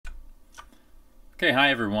Okay,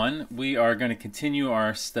 hi everyone. We are going to continue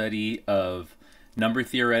our study of number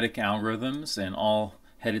theoretic algorithms and all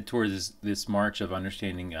headed towards this march of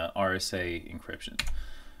understanding RSA encryption.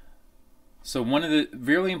 So one of the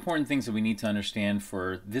really important things that we need to understand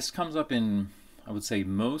for this comes up in, I would say,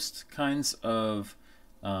 most kinds of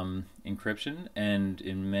encryption and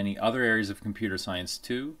in many other areas of computer science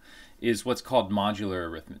too, is what's called modular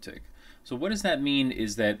arithmetic. So what does that mean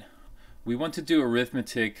is that we want to do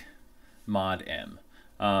arithmetic mod m.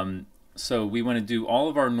 So we want to do all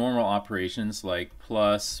of our normal operations like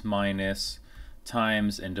plus, minus,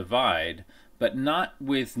 times, and divide, but not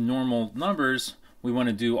with normal numbers. We want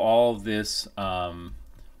to do all of this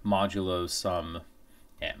modulo sum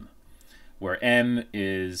m, where m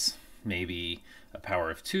is maybe a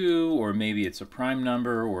power of 2, or maybe it's a prime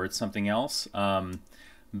number, or it's something else.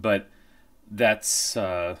 But that's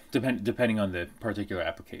depending on the particular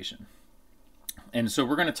application. And so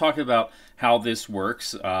we're going to talk about how this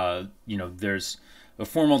works. There's a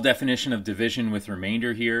formal definition of division with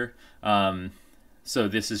remainder here. So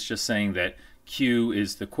this is just saying that Q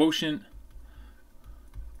is the quotient,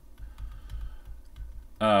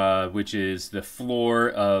 which is the floor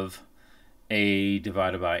of A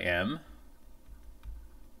divided by M,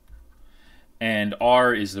 and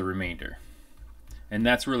R is the remainder. And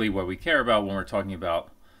that's really what we care about when we're talking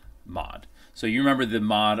about mod. So you remember the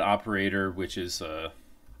mod operator, which is the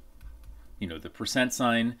percent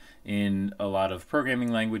sign in a lot of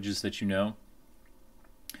programming languages that you know.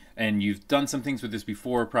 And you've done some things with this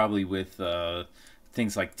before, probably with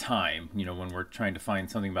things like time. When we're trying to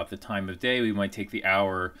find something about the time of day, we might take the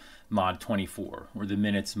hour mod 24 or the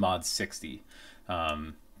minutes mod 60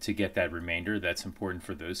 to get that remainder. That's important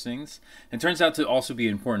for those things. And it turns out to also be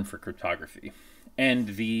important for cryptography.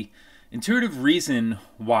 And the intuitive reason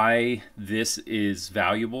why this is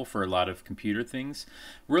valuable for a lot of computer things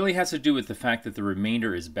really has to do with the fact that the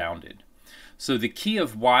remainder is bounded. So the key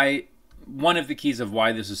of why, one of the keys of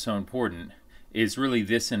why this is so important is really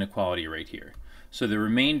this inequality right here. So the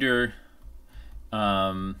remainder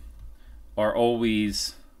are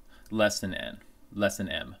always less than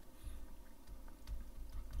m.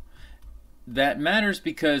 That matters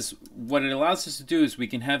because what it allows us to do is we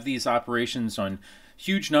can have these operations on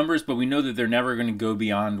huge numbers, but we know that they're never going to go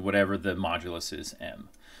beyond whatever the modulus is, m.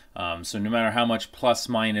 So no matter how much plus,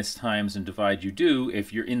 minus, times, and divide you do,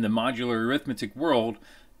 if you're in the modular arithmetic world,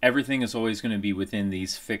 everything is always going to be within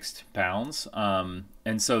these fixed bounds. And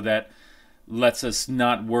so that lets us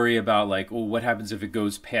not worry about like, oh, what happens if it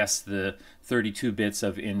goes past the 32 bits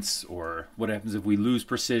of ints, or what happens if we lose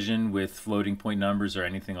precision with floating point numbers or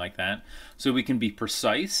anything like that. So we can be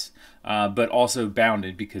precise, but also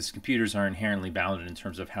bounded, because computers are inherently bounded in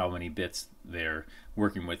terms of how many bits they're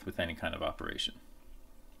working with any kind of operation.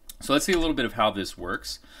 So let's see a little bit of how this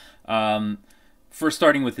works. First,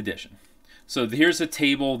 starting with addition. So here's a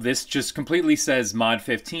table. This just completely says mod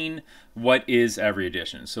 15. What is every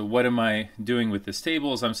addition? So what am I doing with this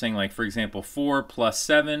table is I'm saying, like, for example, 4 plus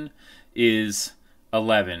 7 is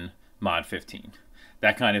 11 mod 15.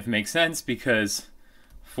 That kind of makes sense because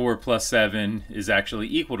 4 plus 7 is actually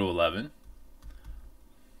equal to 11.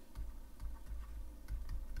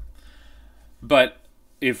 But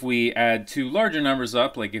if we add two larger numbers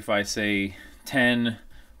up, like if I say 10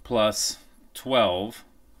 plus 12,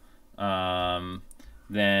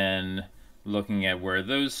 then looking at where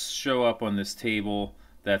those show up on this table,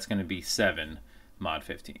 that's going to be 7 mod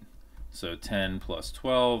 15. So 10 plus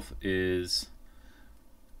 12 is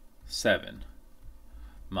 7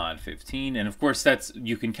 mod 15. And of course,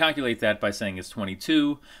 you can calculate that by saying it's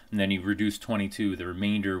 22, and then you reduce 22, the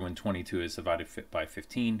remainder when 22 is divided by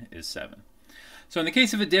 15 is 7. So in the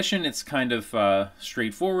case of addition, it's kind of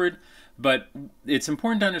straightforward, but it's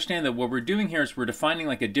important to understand that what we're doing here is we're defining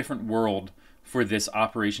like a different world for this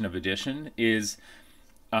operation of addition. Is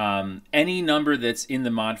any number that's in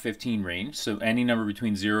the mod 15 range, so any number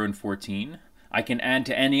between 0 and 14, I can add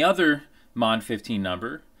to any other mod 15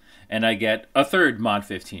 number, and I get a third mod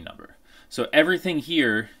 15 number. So everything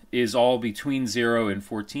here is all between 0 and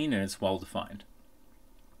 14, and it's well defined.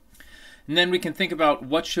 And then we can think about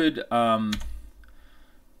what should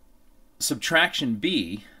subtraction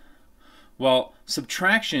be. Well,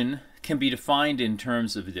 subtraction can be defined in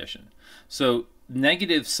terms of addition. So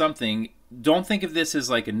negative something, don't think of this as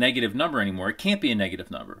like a negative number anymore. It can't be a negative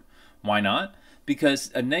number. Why not?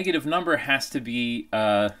 Because a negative number has to be,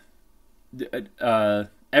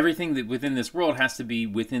 everything that within this world has to be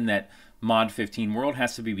within that mod 15 world,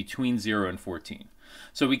 has to be between 0 and 14.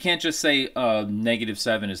 So we can't just say negative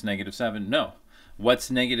 7 is negative 7. No. What's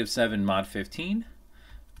negative 7 mod 15?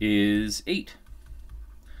 Is 8.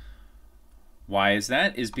 Why is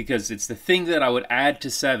that? Is because it's the thing that I would add to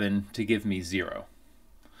 7 to give me 0,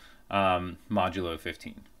 modulo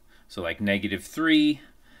 15. So like negative 3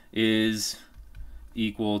 is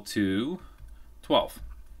equal to 12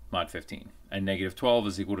 mod 15, and negative 12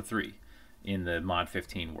 is equal to 3 in the mod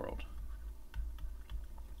 15 world.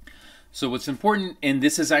 So what's important, and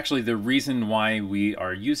this is actually the reason why we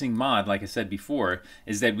are using mod, like I said before,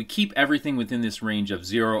 is that we keep everything within this range of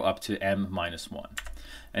 0 up to m minus 1.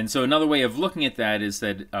 And so another way of looking at that is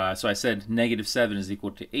that, so I said negative 7 is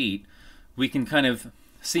equal to 8. We can kind of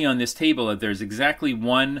see on this table that there's exactly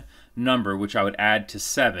one number which I would add to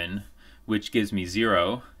 7, which gives me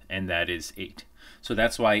 0, and that is 8. So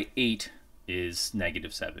that's why 8 is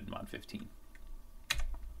negative 7 mod 15.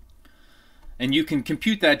 And you can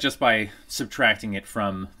compute that just by subtracting it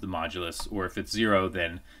from the modulus, or if it's 0,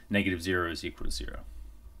 then negative 0 is equal to 0.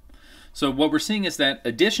 So what we're seeing is that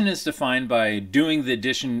addition is defined by doing the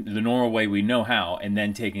addition the normal way we know how, and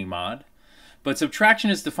then taking mod. But subtraction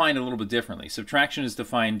is defined a little bit differently. Subtraction is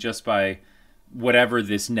defined just by whatever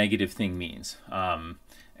this negative thing means.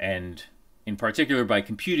 And in particular, by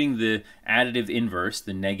computing the additive inverse,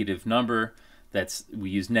 the negative number, we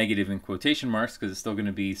use negative in quotation marks because it's still going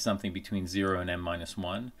to be something between 0 and m minus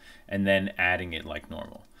 1, and then adding it like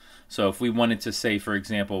normal. So if we wanted to say, for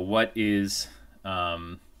example, what is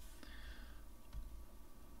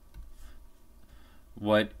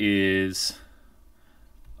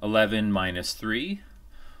 11 minus 3?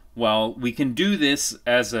 Well, we can do this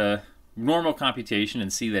as a normal computation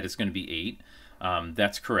and see that it's going to be 8.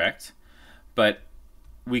 That's correct. But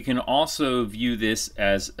we can also view this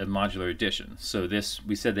as a modular addition. So this,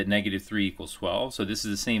 we said that negative 3 equals 12. So this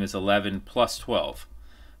is the same as 11 plus 12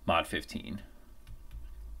 mod 15.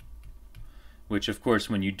 Which, of course,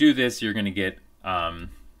 when you do this, you're going to get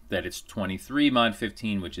that it's 23 mod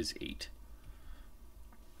 15, which is 8.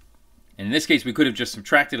 And in this case, we could have just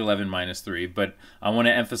subtracted 11 minus 3, but I want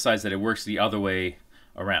to emphasize that it works the other way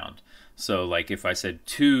around. So like if I said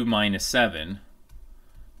 2 minus 7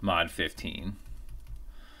 mod 15,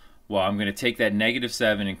 well, I'm going to take that negative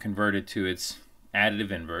 7 and convert it to its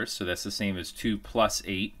additive inverse. So that's the same as 2 plus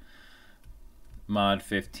 8 mod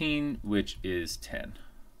 15, which is 10.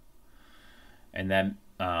 And that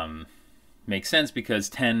makes sense because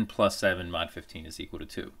 10 plus 7 mod 15 is equal to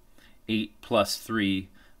 2. 8 plus 3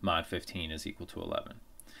 mod 15 is equal to 11.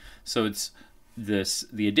 So it's this,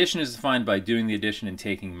 the addition is defined by doing the addition and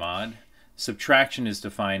taking mod. Subtraction is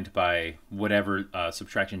defined by whatever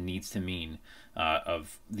subtraction needs to mean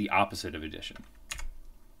of the opposite of addition.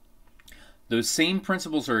 Those same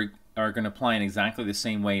principles are going to apply in exactly the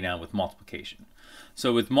same way now with multiplication.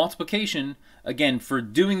 So with multiplication, again, for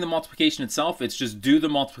doing the multiplication itself, it's just do the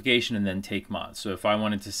multiplication and then take mod. So if I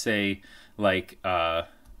wanted to say like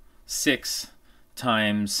 6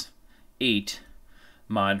 times 8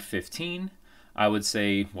 mod 15, I would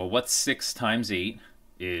say, well, what's 6 times 8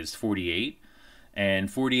 is 48,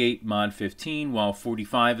 and 48 mod 15, well,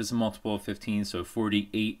 45 is a multiple of 15, so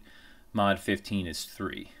 48 mod 15 is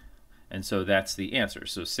 3. And so that's the answer.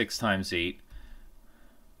 So 6 times 8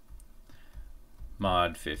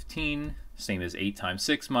 mod 15, same as 8 times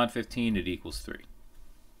 6 mod 15, it equals 3.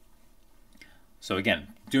 So again,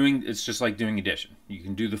 it's just like doing addition. You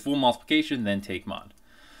can do the full multiplication, then take mod.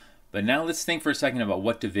 But now let's think for a second about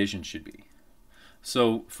what division should be.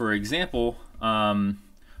 So for example,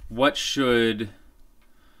 what should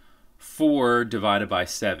 4 divided by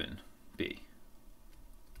 7 be?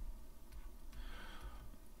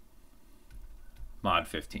 Mod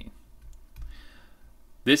 15.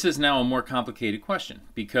 This is now a more complicated question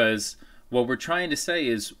because what we're trying to say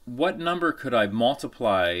is what number could I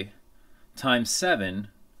multiply times 7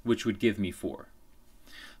 which would give me 4?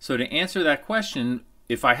 So to answer that question,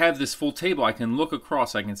 if I have this full table, I can look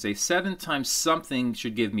across. I can say 7 times something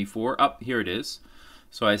should give me 4. Up here it is.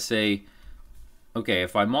 So I say, okay,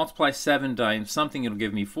 if I multiply 7 times something, it'll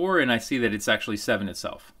give me 4, and I see that it's actually 7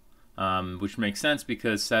 itself, which makes sense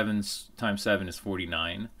because 7 times 7 is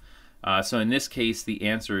 49. So in this case, the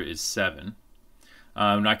answer is 7.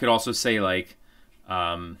 And I could also say like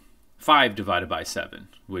 5 divided by 7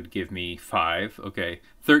 would give me 5. Okay,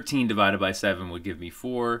 13 divided by 7 would give me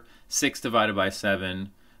 4. 6 divided by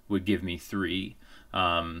 7 would give me 3,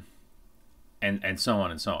 and so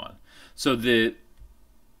on and so on. So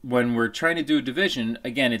when we're trying to do a division,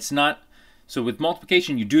 again, it's not, so with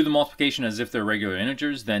multiplication, you do the multiplication as if they're regular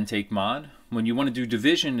integers, then take mod. When you want to do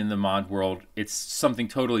division in the mod world, it's something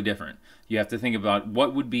totally different. You have to think about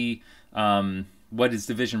what would be, what does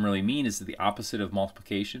division really mean? Is it the opposite of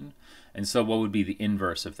multiplication? And so what would be the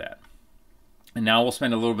inverse of that? And now we'll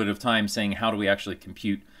spend a little bit of time saying how do we actually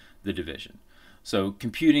compute the division. So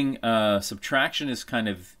computing subtraction is kind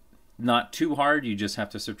of not too hard. You just have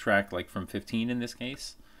to subtract like from 15 in this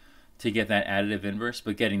case to get that additive inverse,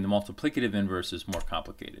 but getting the multiplicative inverse is more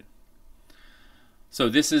complicated. So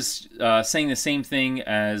this is saying the same thing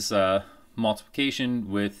as multiplication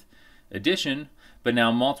with addition, but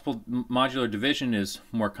now modular division is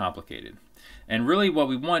more complicated. And really what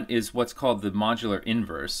we want is what's called the modular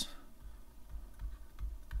inverse.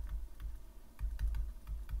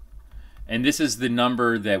 And this is the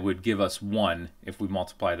number that would give us 1 if we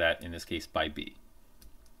multiply that, in this case, by b.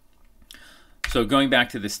 So going back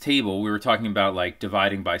to this table, we were talking about like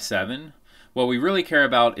dividing by 7. What we really care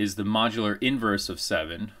about is the modular inverse of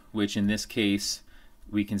 7, which in this case,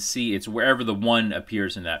 we can see it's wherever the 1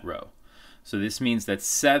 appears in that row. So this means that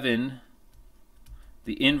 7,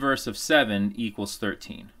 the inverse of 7 equals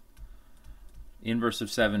 13. Inverse of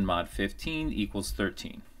 7 mod 15 equals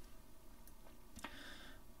 13.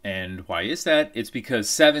 And why is that? It's because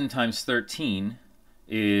 7 times 13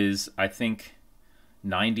 is, I think,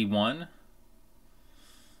 91.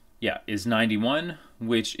 Yeah, is 91,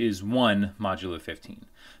 which is 1 modulo 15.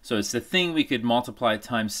 So it's the thing we could multiply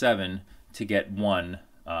times 7 to get 1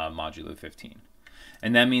 modulo 15.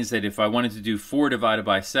 And that means that if I wanted to do 4 divided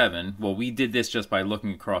by 7, well, we did this just by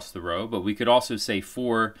looking across the row, but we could also say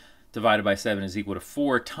 4 divided by 7 is equal to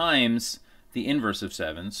 4 times the inverse of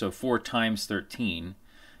 7, so 4 times 13.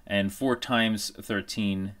 And 4 times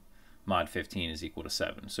 13 mod 15 is equal to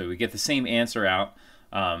 7. So we get the same answer out,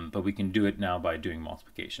 but we can do it now by doing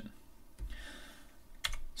multiplication.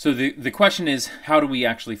 So the question is, how do we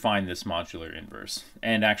actually find this modular inverse?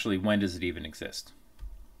 And actually, when does it even exist?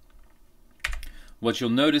 What you'll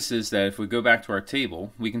notice is that if we go back to our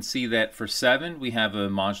table, we can see that for 7, we have a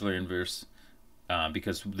modular inverse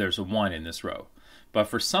because there's a 1 in this row. But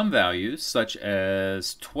for some values, such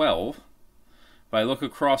as 12, if I look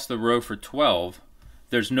across the row for 12,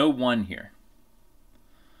 there's no 1 here.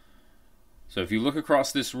 So if you look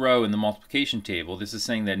across this row in the multiplication table, this is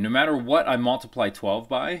saying that no matter what I multiply 12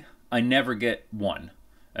 by, I never get 1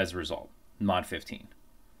 as a result, mod 15.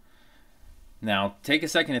 Now, take a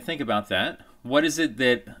second to think about that. What is it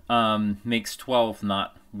that makes 12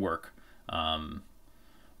 not work?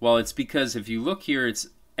 Well, it's because if you look here, it's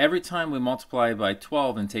every time we multiply by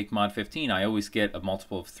 12 and take mod 15, I always get a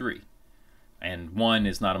multiple of 3. And 1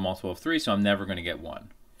 is not a multiple of 3, so I'm never going to get 1.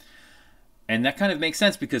 And that kind of makes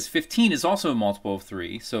sense because 15 is also a multiple of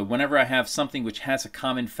 3. So whenever I have something which has a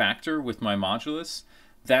common factor with my modulus,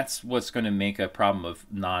 that's what's going to make a problem of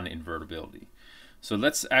non-invertibility. So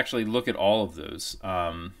let's actually look at all of those. So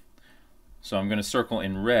I'm going to circle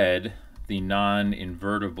in red the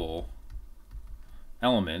non-invertible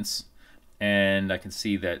elements. And I can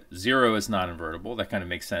see that 0 is not invertible. That kind of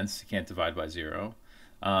makes sense. You can't divide by 0.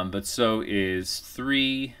 But so is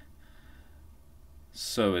 3,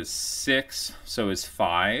 so is 6, so is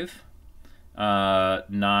 5,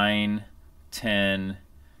 9, 10,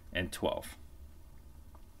 and 12.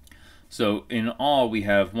 So in all, we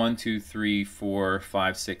have 1, 2, 3, 4,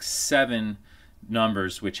 5, 6, 7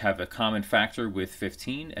 numbers which have a common factor with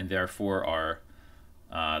 15 and therefore are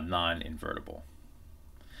non-invertible.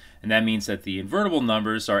 And that means that the invertible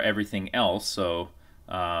numbers are everything else. So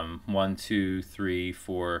 1, 2, 3,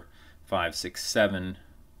 4, 5, 6, 7.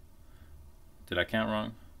 Did I count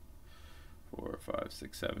wrong? 4, 5,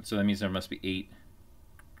 6, 7. So that means there must be 8.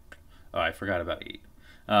 Oh, I forgot about 8.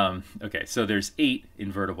 Okay, so there's 8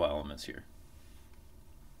 invertible elements here.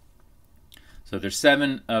 So there's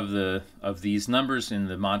 7 of these numbers in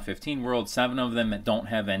the mod 15 world. 7 of them don't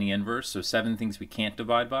have any inverse. So 7 things we can't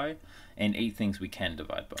divide by, and 8 things we can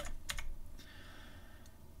divide by.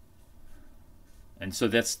 And so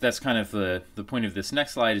that's kind of the point of this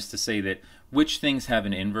next slide, is to say that which things have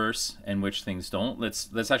an inverse and which things don't.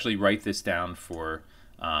 Let's actually write this down for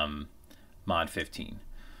mod 15.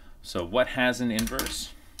 So what has an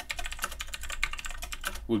inverse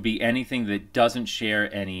would be anything that doesn't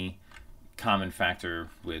share any common factor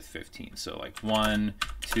with 15. So like 1,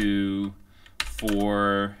 2,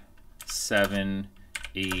 4, 7,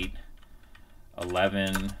 8,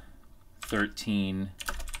 11, 13,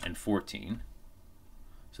 and 14.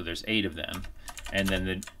 So there's 8 of them. And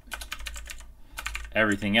then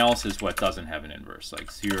everything else is what doesn't have an inverse,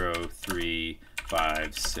 like 0, 3,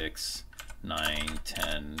 5, 6, 9,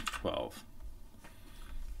 10, 12.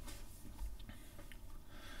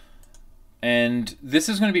 And this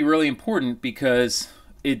is going to be really important because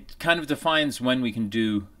it kind of defines when we can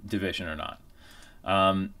do division or not.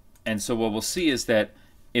 And so what we'll see is that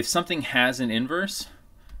if something has an inverse,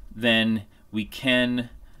 then we can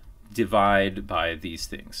divide by these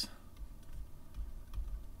things.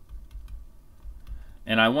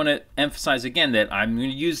 And I want to emphasize again that I'm going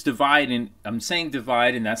to use divide, and I'm saying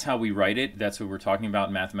divide, and that's how we write it. That's what we're talking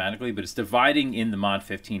about mathematically, but it's dividing in the mod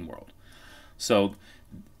 15 world. So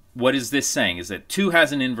what is this saying? Is that 2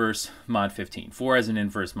 has an inverse mod 15, 4 has an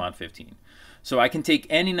inverse mod 15. So I can take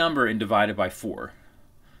any number and divide it by 4.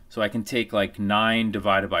 So I can take like 9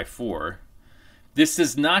 divided by 4. This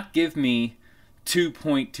does not give me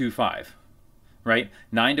 2.25, right?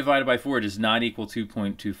 9 divided by 4 does not equal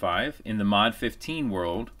 2.25. In the mod 15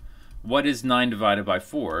 world, what is 9 divided by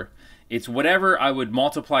 4? It's whatever I would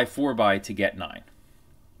multiply 4 by to get 9.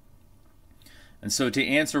 And so to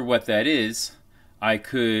answer what that is, I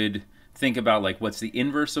could think about like what's the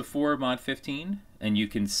inverse of 4 mod 15, and you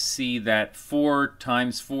can see that 4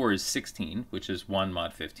 times 4 is 16, which is 1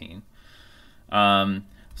 mod 15.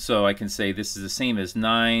 So I can say this is the same as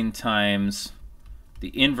 9 times the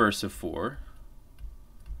inverse of 4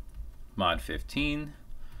 mod 15,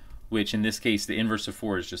 which in this case the inverse of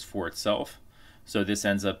 4 is just 4 itself. So this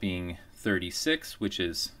ends up being 36, which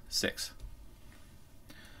is 6.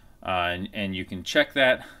 And you can check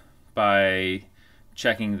that by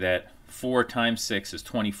checking that 4 times 6 is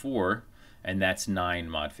 24, and that's 9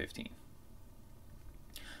 mod 15.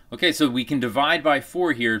 Okay, so we can divide by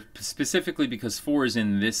 4 here specifically because 4 is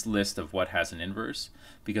in this list of what has an inverse,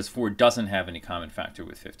 because 4 doesn't have any common factor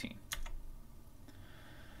with 15.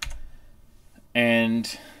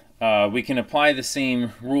 And we can apply the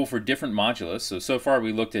same rule for different modulus. So far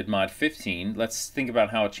we looked at mod 15. Let's think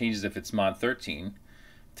about how it changes if it's mod 13.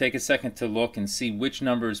 Take a second to look and see which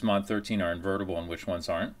numbers mod 13 are invertible and which ones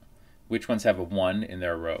aren't. Which ones have a 1 in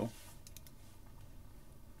their row.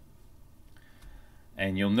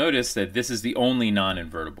 And you'll notice that this is the only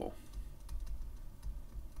non-invertible.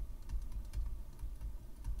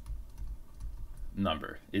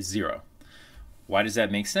 Number is 0. Why does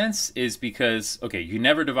that make sense? Is because, okay, you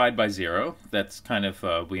never divide by 0. That's kind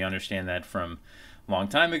of, we understand that from a long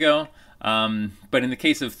time ago. But in the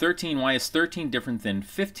case of 13, why is 13 different than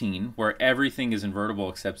 15, where everything is invertible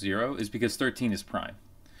except 0? Is because 13 is prime.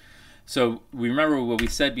 So we remember what we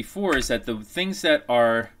said before is that the things that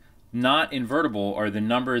are not invertible are the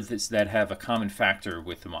numbers that have a common factor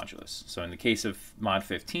with the modulus. So in the case of mod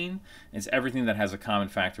 15, it's everything that has a common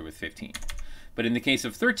factor with 15. But in the case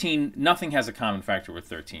of 13, nothing has a common factor with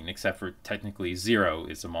 13, except for technically 0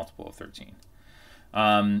 is a multiple of 13.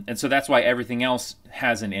 And so that's why everything else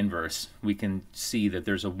has an inverse. We can see that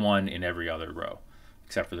there's a 1 in every other row,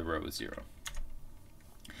 except for the row with 0.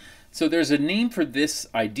 So there's a name for this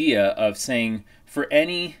idea of saying for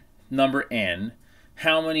any number n,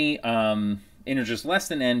 how many integers less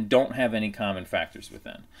than n don't have any common factors with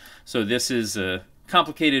n. So this is a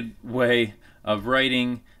complicated way of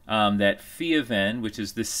writing that phi of n, which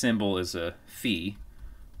is this symbol is a phi,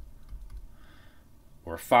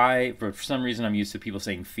 or phi. For some reason I'm used to people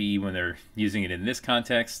saying phi when they're using it in this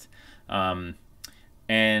context.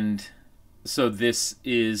 And so this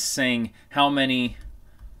is saying how many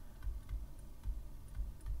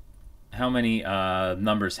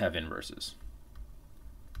numbers have inverses.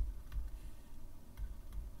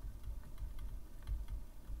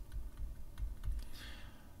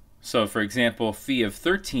 So for example, phi of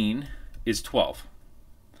 13 is 12.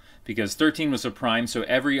 Because 13 was a prime, so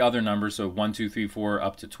every other number, so 1, 2, 3, 4,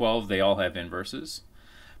 up to 12, they all have inverses.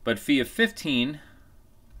 But phi of 15,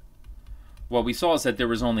 what we saw is that there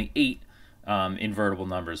was only 8 invertible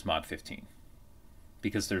numbers mod 15.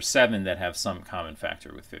 Because there's 7 that have some common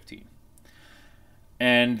factor with 15.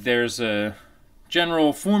 And there's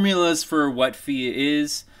general formulas for what phi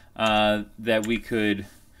is that we could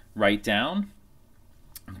write down.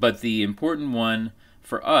 But the important one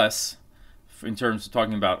for us, in terms of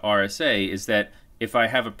talking about RSA, is that if I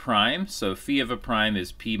have a prime, so phi of a prime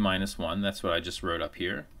is p minus 1, that's what I just wrote up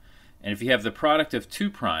here. And if you have the product of 2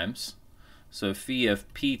 primes, so phi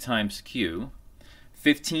of p times q,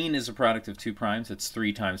 15 is a product of 2 primes, it's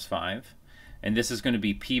 3 times 5. And this is going to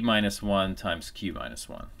be p minus 1 times q minus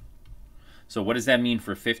 1. So what does that mean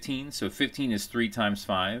for 15? So 15 is 3 times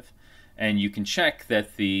 5. And you can check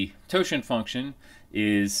that the totient function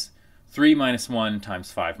is 3 minus 1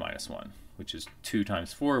 times 5 minus 1, which is 2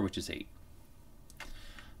 times 4, which is 8.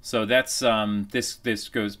 So that's this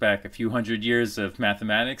goes back a few hundred years of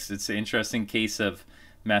mathematics. It's an interesting case of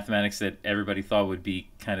mathematics that everybody thought would be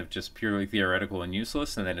kind of just purely theoretical and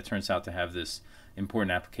useless, and then it turns out to have this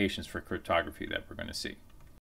important applications for cryptography that we're going to see.